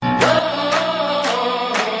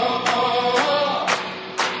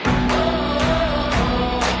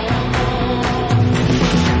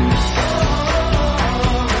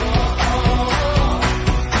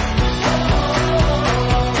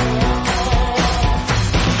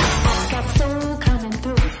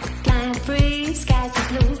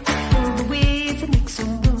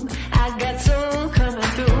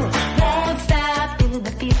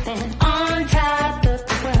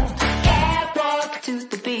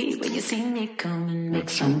you see me come and make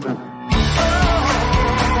some room. Everywhere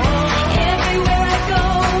I go,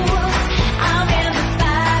 I'm in the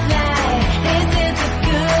spotlight. This is a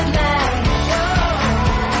good life.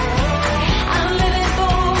 I'm living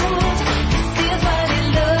bold. This is what it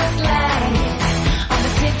looks like on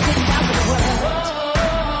the tippy top of the world.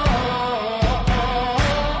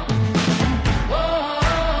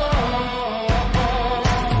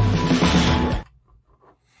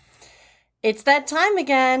 It's that time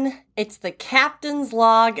again. It's the Captain's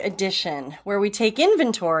Log edition, where we take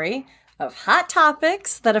inventory of hot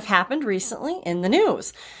topics that have happened recently in the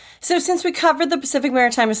news. So since we covered the Pacific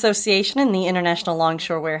Maritime Association and the International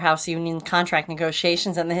Longshore Warehouse Union contract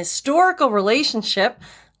negotiations and the historical relationship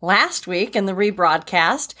last week in the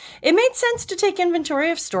rebroadcast, it made sense to take inventory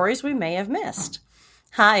of stories we may have missed.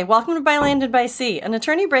 Hi, welcome to By Land and By Sea, an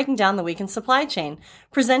attorney breaking down the week in supply chain,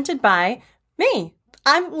 presented by me.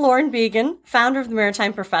 I'm Lauren Began, founder of the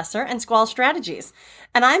Maritime Professor and Squall Strategies,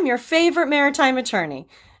 and I'm your favorite maritime attorney.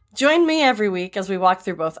 Join me every week as we walk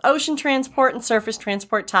through both ocean transport and surface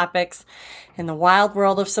transport topics in the wild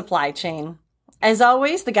world of supply chain. As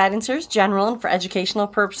always, the guidance here is general and for educational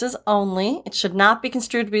purposes only. It should not be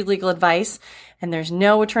construed to be legal advice, and there's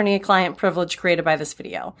no attorney-client privilege created by this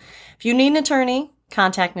video. If you need an attorney,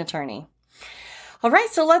 contact an attorney. All right,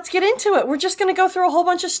 so let's get into it. We're just going to go through a whole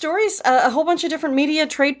bunch of stories, a whole bunch of different media,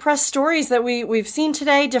 trade press stories that we've seen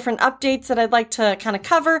today, different updates that I'd like to kind of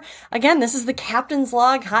cover. Again, this is the Captain's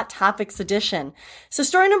Log Hot Topics edition. So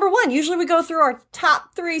story number 1, usually we go through our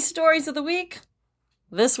top 3 stories of the week.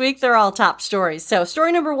 This week, they're all top stories. So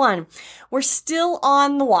story number 1, we're still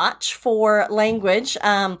on the watch for language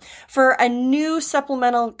for a new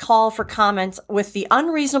supplemental call for comments with the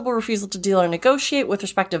unreasonable refusal to deal or negotiate with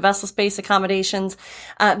respect to vessel space accommodations.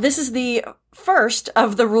 This is the first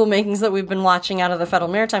of the rulemakings that we've been watching out of the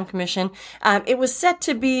Federal Maritime Commission. It was set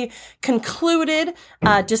to be concluded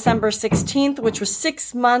December 16th, which was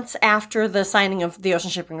 6 months after the signing of the Ocean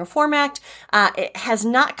Shipping Reform Act. It has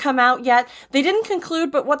not come out yet. They didn't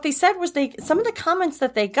conclude, but what they said was some of the comments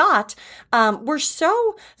that they got were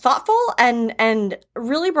so thoughtful and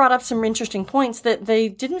really brought up some interesting points that they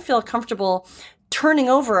didn't feel comfortable turning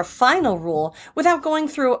over a final rule without going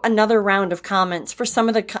through another round of comments for some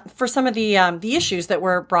of the issues that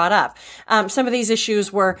were brought up. Some of these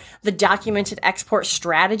issues were the documented export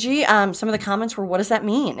strategy. Some of the comments were, what does that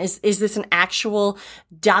mean? Is this an actual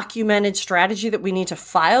documented strategy that we need to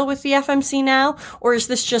file with the FMC now? Or is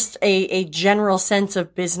this just a general sense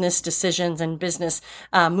of business decisions and business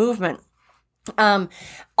movement?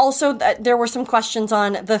 Also, there were some questions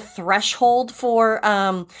on the threshold for,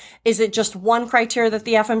 is it just one criteria that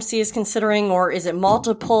the FMC is considering, or is it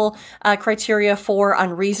multiple criteria for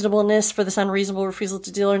unreasonableness, for this unreasonable refusal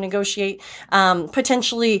to deal or negotiate,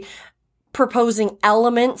 potentially proposing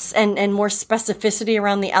elements and more specificity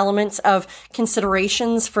around the elements of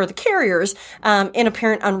considerations for the carriers in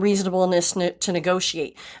apparent unreasonableness to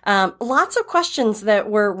negotiate. Lots of questions that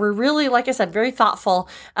were really, like I said, very thoughtful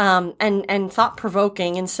and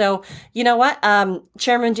thought-provoking. And so, you know what?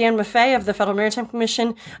 Chairman Dan Maffei of the Federal Maritime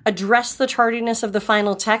Commission addressed the tardiness of the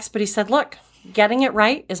final text, but he said, look, getting it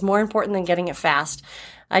right is more important than getting it fast.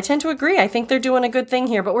 I tend to agree. I think they're doing a good thing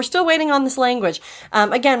here, but we're still waiting on this language.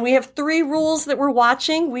 Again, we have 3 rules that we're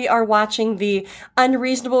watching. We are watching the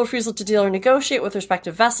unreasonable refusal to deal or negotiate with respect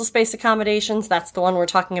to vessel space accommodations. That's the one we're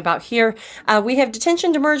talking about here. We have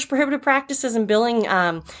detention, demurrage, prohibited practices, and billing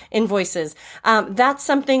invoices. That's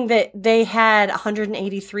something that they had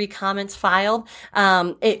 183 comments filed.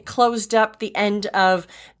 It closed up the end of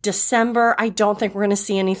December. I don't think we're going to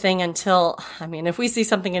see anything until, if we see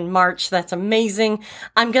something in March, that's amazing.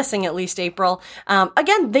 I'm guessing at least April.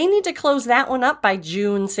 Again, they need to close that one up by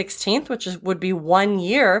June 16th, which would be 1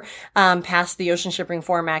 year past the Ocean Shipping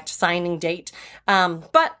Reform Act signing date.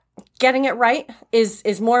 But getting it right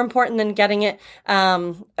is more important than getting it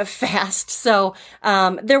fast. So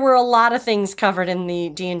there were a lot of things covered in the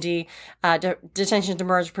D&D detention,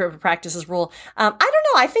 demurrage, practices rule. I don't know.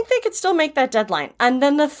 I think they could still make that deadline. And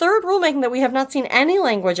then the third rulemaking that we have not seen any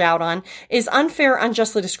language out on is unfair,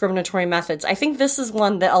 unjustly discriminatory methods. I think this is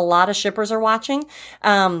one that a lot of shippers are watching.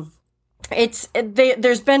 There's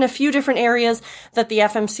been a few different areas that the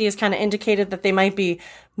FMC has kind of indicated that they might be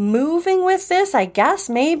moving with this, I guess,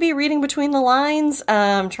 maybe reading between the lines,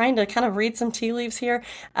 trying to kind of read some tea leaves here.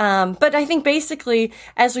 But I think basically,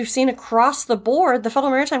 as we've seen across the board, the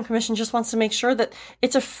Federal Maritime Commission just wants to make sure that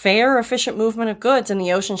it's a fair, efficient movement of goods in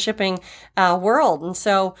the ocean shipping world. And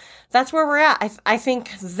so that's where we're at. I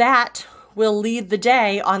think that will lead the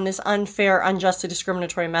day on this unfair, unjustly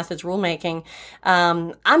discriminatory methods rulemaking.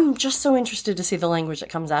 I'm just so interested to see the language that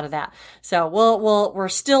comes out of that. So we're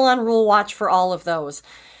still on rule watch for all of those.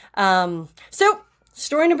 So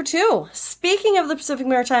story number 2, speaking of the Pacific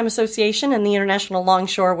Maritime Association and the International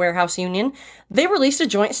Longshore Warehouse Union, they released a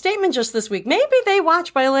joint statement just this week. Maybe they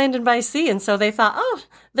watch by land and by sea, and so they thought, oh,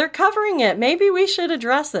 they're covering it. Maybe we should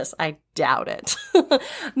address this. I doubt it.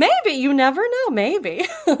 Maybe, you never know, maybe.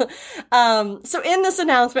 So in this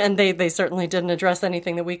announcement, and they certainly didn't address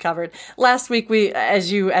anything that we covered. Last week, we,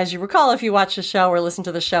 as you recall, if you watch the show or listen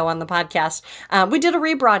to the show on the podcast, we did a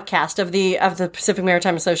rebroadcast of the Pacific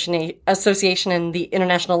Maritime Association and the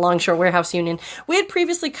International Longshore Warehouse Union. We had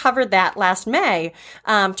previously covered that last May,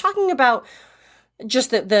 talking about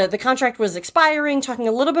just that the contract was expiring, talking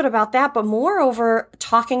a little bit about that, but moreover,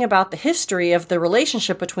 talking about the history of the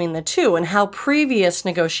relationship between the two and how previous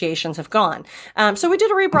negotiations have gone. So we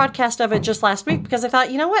did a rebroadcast of it just last week because I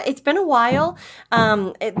thought, you know what, it's been a while.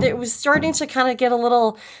 It was starting to kind of get a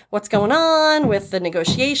little what's going on with the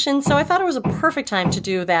negotiations. So I thought it was a perfect time to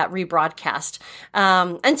do that rebroadcast.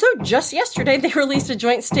 And so just yesterday, they released a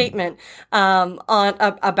joint statement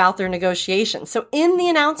about their negotiations. So in the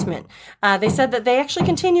announcement, they said that they actually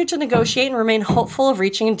continue to negotiate and remain hopeful of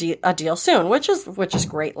reaching a deal soon, which is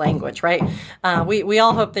great language, right? We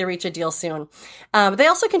all hope they reach a deal soon. They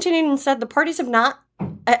also continued and said the parties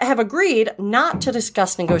have agreed not to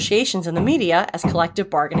discuss negotiations in the media as collective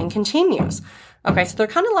bargaining continues. Okay, so they're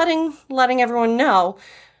kind of letting everyone know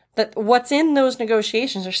that what's in those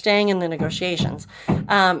negotiations are staying in the negotiations.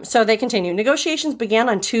 So they continue. Negotiations began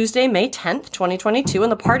on Tuesday, May 10th, 2022,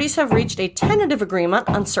 and the parties have reached a tentative agreement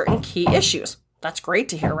on certain key issues. That's great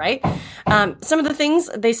to hear, right? Some of the things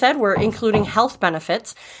they said were including health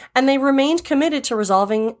benefits, and they remained committed to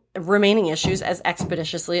resolving remaining issues as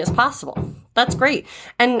expeditiously as possible. That's great.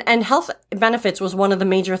 And health benefits was one of the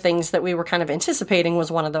major things that we were kind of anticipating was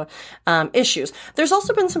one of the issues. There's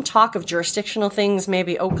also been some talk of jurisdictional things,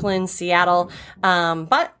 maybe Oakland, Seattle,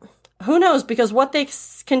 but who knows? Because what they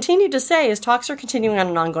continue to say is talks are continuing on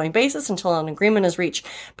an ongoing basis until an agreement is reached.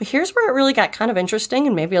 But here's where it really got kind of interesting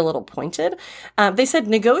and maybe a little pointed. They said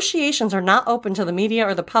negotiations are not open to the media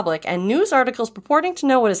or the public, and news articles purporting to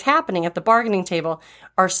know what is happening at the bargaining table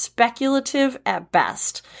are speculative at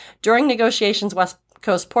best. During negotiations, West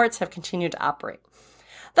Coast ports have continued to operate.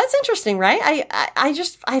 That's interesting, right?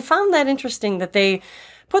 I found that interesting that they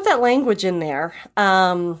put that language in there.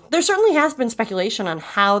 There certainly has been speculation on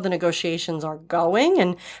how the negotiations are going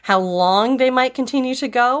and how long they might continue to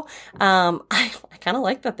go. I kind of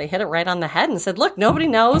like that they hit it right on the head and said, look, nobody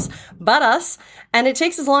knows but us, and it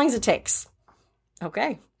takes as long as it takes.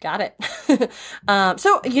 Okay, got it.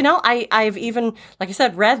 So, I've even, like I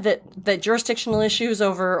said, read that jurisdictional issues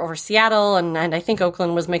over Seattle and I think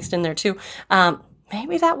Oakland was mixed in there too.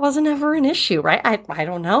 Maybe that wasn't ever an issue, right? I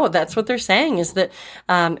don't know. That's what they're saying is that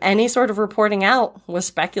any sort of reporting out was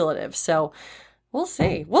speculative. So we'll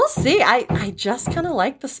see. I just kind of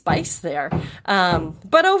like the spice there.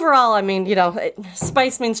 But overall, I mean,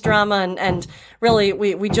 spice means drama and really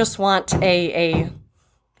we just want a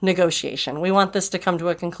negotiation. We want this to come to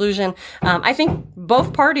a conclusion. I think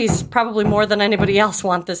both parties, probably more than anybody else,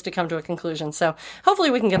 want this to come to a conclusion. So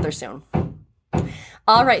hopefully we can get there soon.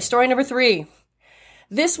 All right, story number 3.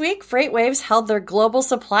 This week, FreightWaves held their Global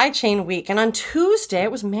Supply Chain Week, and on Tuesday,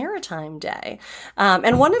 it was Maritime Day.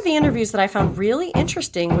 And one of the interviews that I found really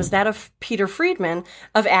interesting was that of Peter Friedman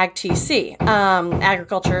of AgTC,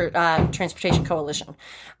 Agriculture Transportation Coalition.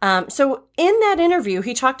 So in that interview,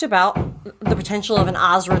 he talked about the potential of an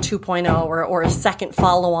OSRA 2.0 or a second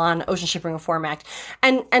follow-on Ocean Shipping Reform Act.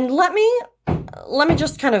 And let me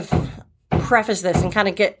just kind of preface this and kind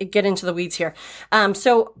of get into the weeds here.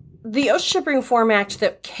 So the Ocean Shipping Reform Act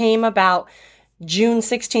that came about June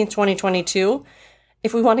 16th, 2022,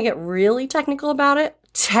 if we want to get really technical about it,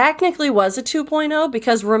 technically was a 2.0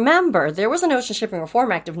 because remember, there was an Ocean Shipping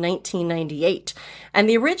Reform Act of 1998. And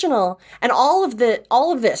the original, and all of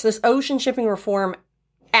this Ocean Shipping Reform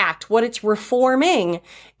Act, what it's reforming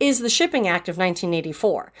is the Shipping Act of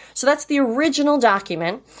 1984. So that's the original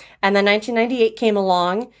document. And then 1998 came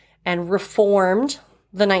along and reformed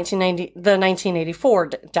the 1984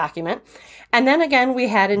 document. And then again, we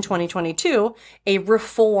had in 2022 a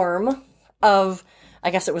reform of,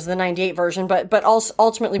 I guess it was the 98 version, but also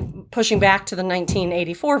ultimately pushing back to the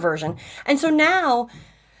 1984 version. And so now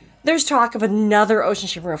there's talk of another Ocean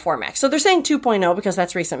Shipping Reform Act. So they're saying 2.0 because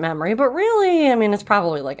that's recent memory, but really, I mean, it's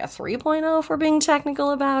probably like a 3.0 if we're being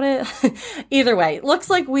technical about it. Either way, it looks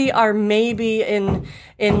like we are maybe in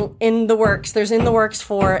the works. There's in the works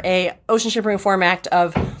for a Ocean Shipping Reform Act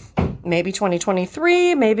of maybe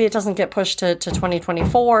 2023, maybe it doesn't get pushed to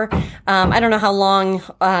 2024. I don't know how long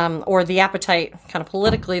or the appetite kind of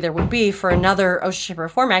politically there would be for another Ocean Shipping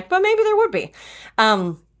Reform Act, but maybe there would be.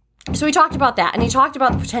 So he talked about that, and he talked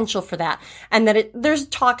about the potential for that, and that there's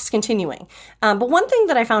talks continuing. But one thing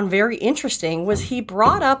that I found very interesting was he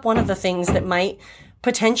brought up one of the things that might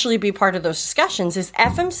potentially be part of those discussions is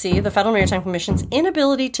FMC, the Federal Maritime Commission's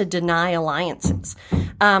inability to deny alliances.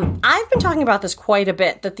 I've been talking about this quite a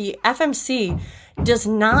bit, that the FMC does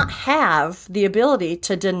not have the ability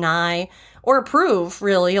to deny or approve,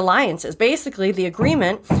 really, alliances. Basically, the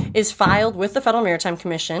agreement is filed with the Federal Maritime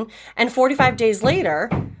Commission, and 45 days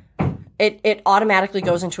later, it automatically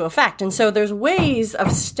goes into effect. And so there's ways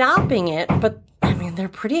of stopping it, but I mean, they're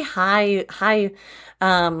pretty high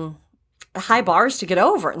bars to get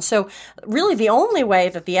over. And so really the only way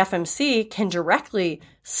that the FMC can directly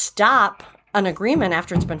stop an agreement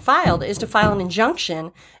after it's been filed is to file an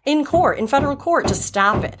injunction in court, in federal court, to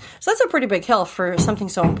stop it. So that's a pretty big hill for something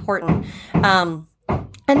so important. And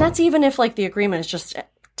that's even if like the agreement is just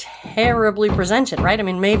terribly presented, right? I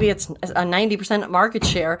mean, maybe it's a 90% market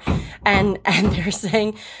share and they're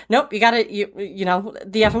saying, nope, you gotta, you know,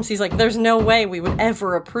 the FMC's like, there's no way we would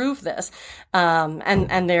ever approve this.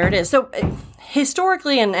 And there it is. So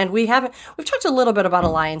historically, and we've talked a little bit about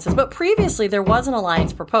alliances, but previously there was an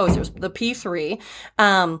alliance proposed. It was the P3,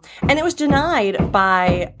 and it was denied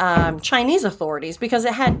by Chinese authorities because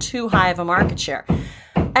it had too high of a market share.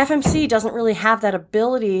 FMC doesn't really have that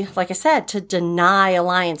ability, like I said, to deny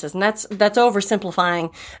alliances. And that's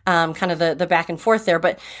oversimplifying kind of the back and forth there.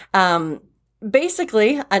 But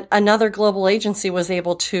basically, another global agency was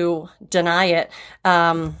able to deny it.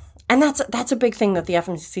 And that's a big thing, that the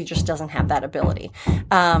FMC just doesn't have that ability.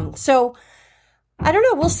 So I don't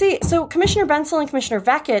know. We'll see. So Commissioner Bensel and Commissioner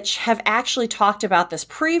Vekich have actually talked about this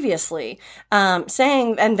previously,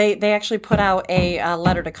 saying, and they actually put out a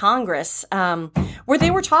letter to Congress where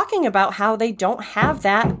they were talking about how they don't have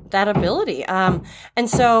that ability. And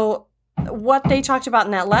so what they talked about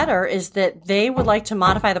in that letter is that they would like to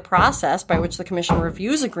modify the process by which the Commission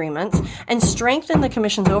reviews agreements and strengthen the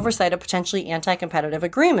Commission's oversight of potentially anti-competitive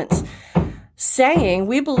agreements, saying,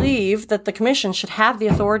 we believe that the Commission should have the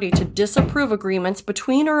authority to disapprove agreements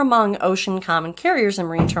between or among ocean common carriers and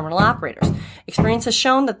marine terminal operators. Experience has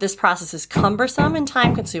shown that this process is cumbersome and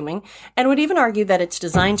time-consuming, and would even argue that it's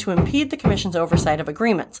designed to impede the Commission's oversight of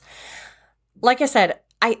agreements. Like I said,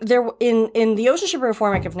 in the Ocean Shipping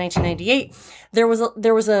Reform Act of 1998, there was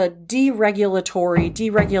a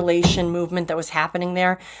deregulation movement that was happening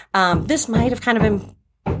there. This might have kind of been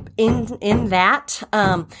in that.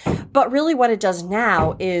 But really what it does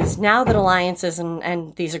now is, now that alliances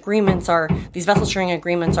and these agreements these vessel sharing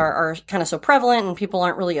agreements are kind of so prevalent and people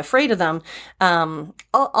aren't really afraid of them,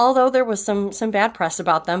 although there was some bad press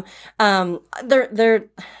about them, they're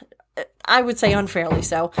I would say unfairly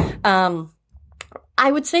so. I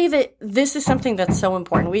would say that this is something that's so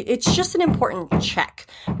important. It's just an important check,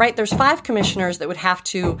 right? There's 5 commissioners that would have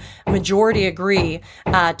to majority agree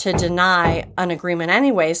to deny an agreement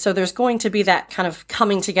anyway. So there's going to be that kind of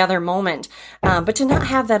coming together moment. But to not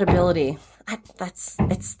have that ability, that's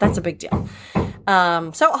a big deal.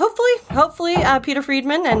 So hopefully, Peter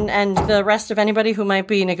Friedman and the rest of anybody who might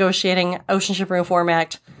be negotiating Ocean Shipping Reform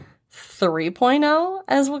Act 3.0,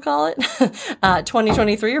 as we'll call it,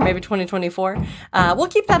 2023 or maybe 2024. We'll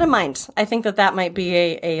keep that in mind. I think that might be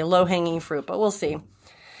a low-hanging fruit, but we'll see.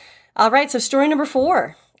 All right, so story number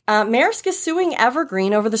 4. Maersk is suing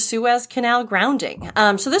Evergreen over the Suez Canal grounding.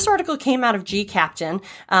 So this article came out of G-Captain,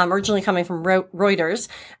 originally coming from Reuters,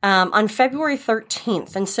 on February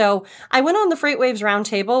 13th. And so I went on the FreightWaves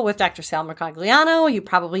Roundtable with Dr. Sal Mercogliano. You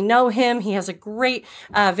probably know him. He has a great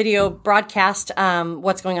video broadcast,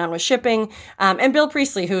 what's going on with shipping, and Bill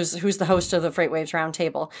Priestley, who's the host of the FreightWaves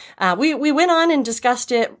Roundtable. We went on and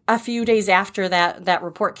discussed it a few days after that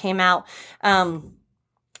report came out.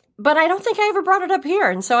 But I don't think I ever brought it up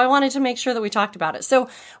here, and so I wanted to make sure that we talked about it. So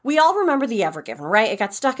we all remember the Evergreen, right? It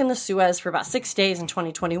got stuck in the Suez for about 6 days in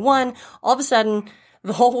 2021. All of a sudden,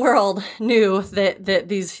 the whole world knew that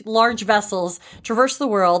these large vessels traverse the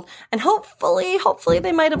world, and hopefully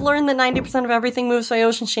they might have learned that 90% of everything moves by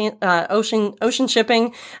ocean shipping,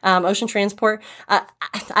 ocean transport.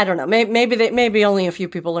 I don't know. Maybe only a few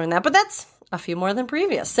people learned that, but that's a few more than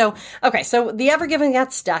previous. So, okay. So the Evergreen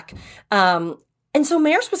got stuck. And so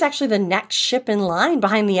Maersk was actually the next ship in line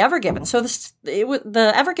behind the Evergiven. So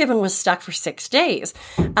the Evergiven was stuck for 6 days.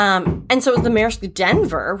 And so it was the Maersk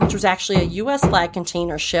Denver, which was actually a U.S. flag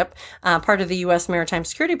container ship, part of the U.S. Maritime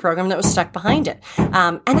Security Program, that was stuck behind it.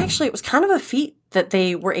 And actually it was kind of a feat that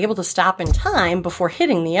they were able to stop in time before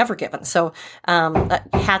hitting the Evergiven. So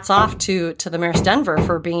hats off to the Maersk Denver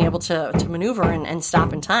for being able to maneuver and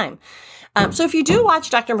stop in time. So if you do watch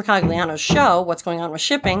Dr. Mercogliano's show, What's Going On with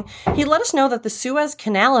Shipping, he let us know that the Suez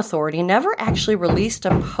Canal Authority never actually released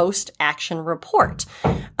a post-action report.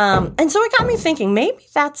 And so it got me thinking, maybe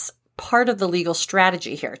that's part of the legal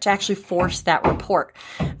strategy here, to actually force that report.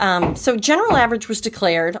 So general average was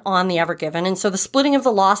declared on the Evergiven, and so the splitting of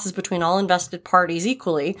the losses between all invested parties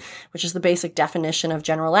equally, which is the basic definition of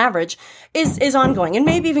general average, is ongoing, and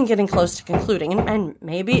maybe even getting close to concluding, and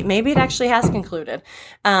maybe it actually has concluded.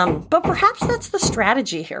 But perhaps that's the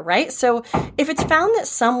strategy here, right? So if it's found that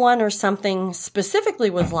someone or something specifically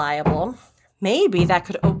was liable, maybe that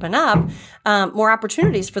could open up more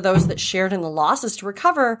opportunities for those that shared in the losses to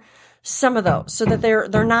recover some of those, so that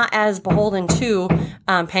they're not as beholden to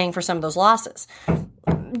paying for some of those losses.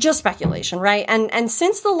 Just speculation, right? And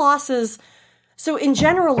since the losses, so in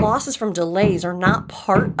general, losses from delays are not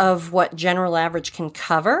part of what general average can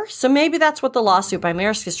cover. So maybe that's what the lawsuit by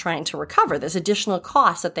Maersk is trying to recover, this additional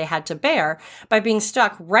cost that they had to bear by being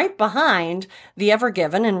stuck right behind the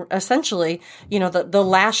Evergiven, and essentially, the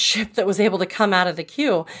last ship that was able to come out of the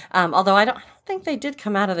queue. Although I don't think they did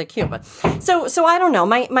come out of the queue, but so I don't know.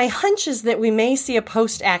 My hunch is that we may see a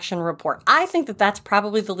post-action report. I think that that's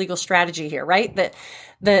probably the legal strategy here, right?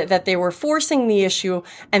 That they were forcing the issue,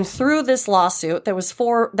 and through this lawsuit that was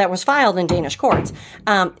filed in Danish courts,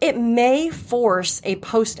 it may force a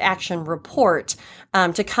post-action report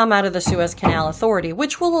to come out of the Suez Canal Authority,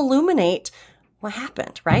 which will illuminate what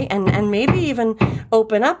happened, right? And maybe even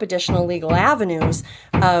open up additional legal avenues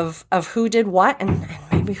of who did what, and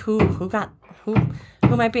maybe who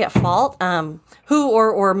might be at fault,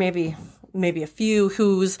 or maybe a few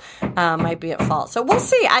who's might be at fault. So we'll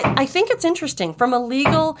see. I think it's interesting from a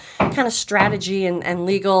legal kind of strategy and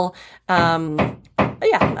legal, from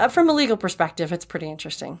a legal perspective, it's pretty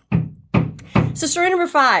interesting. So story number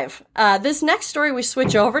 5. This next story, we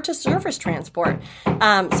switch over to surface transport.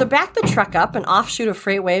 So Back the Truck Up, an offshoot of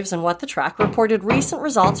FreightWaves and What the Truck, reported recent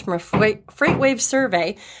results from a FreightWaves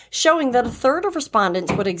survey showing that a third of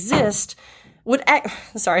respondents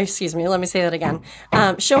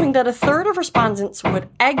showing that a third of respondents would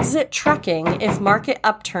exit trucking if market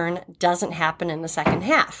upturn doesn't happen in the second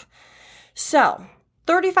half. So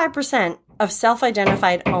 35% of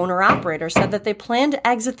self-identified owner-operators said that they plan to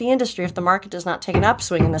exit the industry if the market does not take an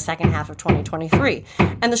upswing in the second half of 2023.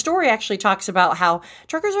 And the story actually talks about how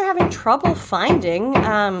truckers are having trouble finding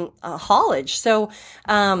haulage. So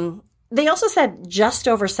they also said just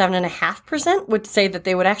over 7.5% would say that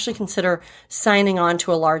they would actually consider signing on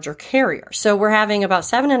to a larger carrier. So we're having about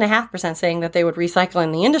 7.5% saying that they would recycle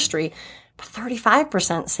in the industry, but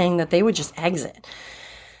 35% saying that they would just exit.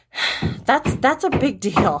 That's a big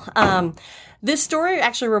deal. This story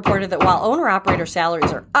actually reported that while owner-operator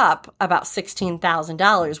salaries are up about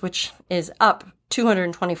 $16,000, which is up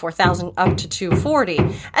 $224,000 up to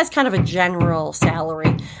 $240,000 as kind of a general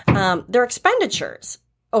salary, their expenditures,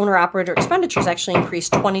 owner-operator expenditures, actually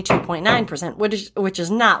increased 22.9%, which is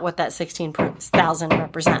not what that $16,000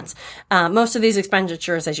 represents. Most of these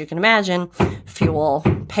expenditures, as you can imagine, fuel,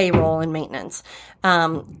 payroll, and maintenance.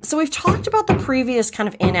 So we've talked about the previous kind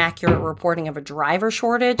of inaccurate reporting of a driver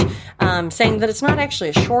shortage, saying that it's not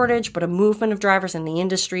actually a shortage, but a movement of drivers in the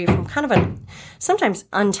industry from kind of a sometimes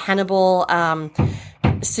untenable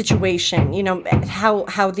situation.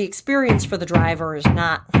 How the experience for the driver is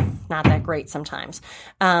not that great sometimes.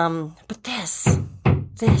 But this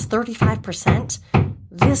 35%,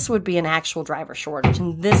 this would be an actual driver shortage,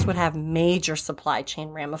 and this would have major supply chain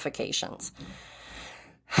ramifications.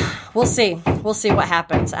 We'll see what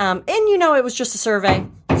happens. And it was just a survey.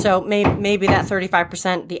 So maybe that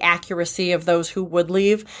 35%, the accuracy of those who would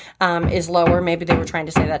leave, is lower. Maybe they were trying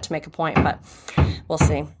to say that to make a point, but we'll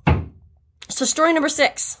see. So story number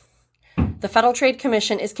 6. The Federal Trade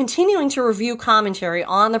Commission is continuing to review commentary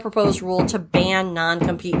on the proposed rule to ban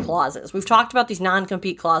non-compete clauses. We've talked about these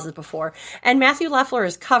non-compete clauses before, and Matthew Leffler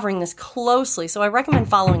is covering this closely, so I recommend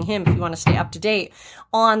following him if you want to stay up to date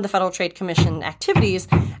on the Federal Trade Commission activities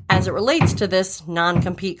as it relates to this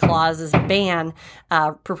non-compete clauses ban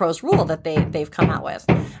proposed rule that they've come out with.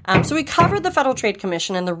 So we covered the Federal Trade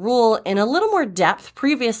Commission and the rule in a little more depth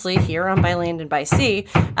previously here on By Land and By Sea.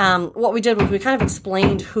 What we did was we kind of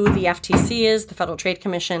explained who the FTC FTC is, the Federal Trade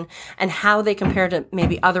Commission, and how they compare to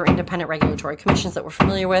maybe other independent regulatory commissions that we're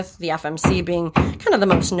familiar with, the FMC being kind of the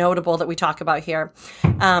most notable that we talk about here.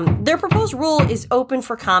 Their proposed rule is open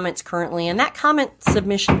for comments currently, and that comment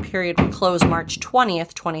submission period will close March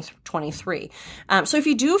 20th, 2023. So if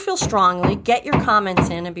you do feel strongly, get your comments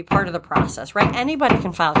in and be part of the process, right? Anybody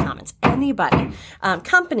can file comments. Anybody.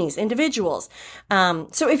 Companies, individuals.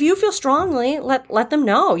 So if you feel strongly, let them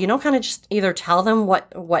know. Kind of just either tell them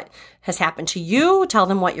what has happened to you, tell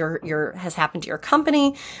them what has happened to your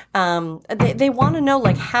company. They want to know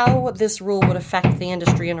like how this rule would affect the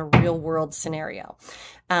industry in a real world scenario.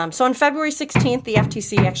 So on February 16th, the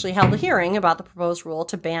FTC actually held a hearing about the proposed rule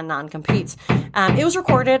to ban non-competes. It was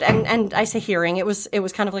recorded, and I say hearing, it was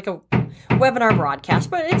kind of like a webinar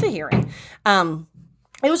broadcast, but it's a hearing.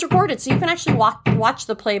 It was recorded, so you can actually watch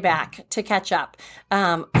the playback to catch up.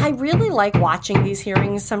 I really like watching these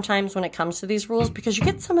hearings sometimes when it comes to these rules because you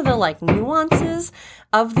get some of the like nuances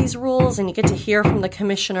of these rules, and you get to hear from the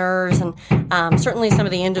commissioners, and certainly some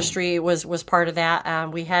of the industry was part of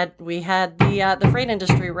that. We had the freight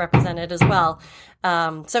industry represented as well.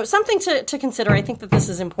 So something to consider. I think that this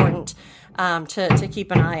is important to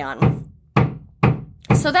keep an eye on.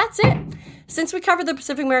 So that's it. Since we covered the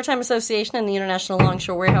Pacific Maritime Association and the International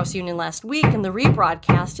Longshore Warehouse Union last week in the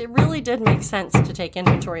rebroadcast, it really did make sense to take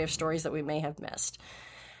inventory of stories that we may have missed.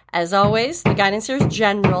 As always, the guidance here is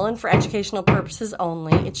general and for educational purposes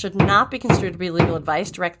only. It should not be construed to be legal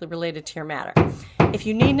advice directly related to your matter. If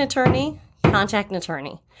you need an attorney, contact an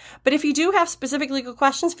attorney. But if you do have specific legal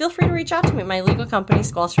questions, feel free to reach out to me at my legal company,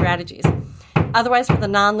 Squall Strategies. Otherwise, for the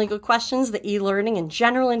non-legal questions, the e-learning, and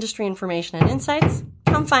general industry information and insights,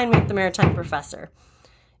 come find me at the Maritime Professor.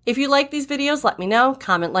 If you like these videos, let me know.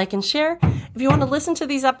 Comment, like, and share. If you want to listen to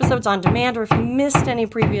these episodes on demand, or if you missed any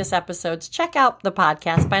previous episodes, check out the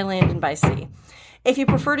podcast By Land and By Sea. If you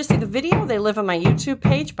prefer to see the video, they live on my YouTube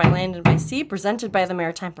page, By Land and By Sea, presented by the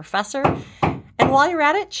Maritime Professor. And while you're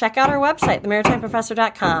at it, check out our website,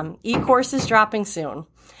 themaritimeprofessor.com. E-course is dropping soon.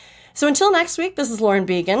 So until next week, this is Lauren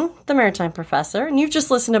Began, the Maritime Professor, and you've just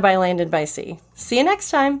listened to By Land and By Sea. See you next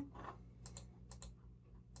time.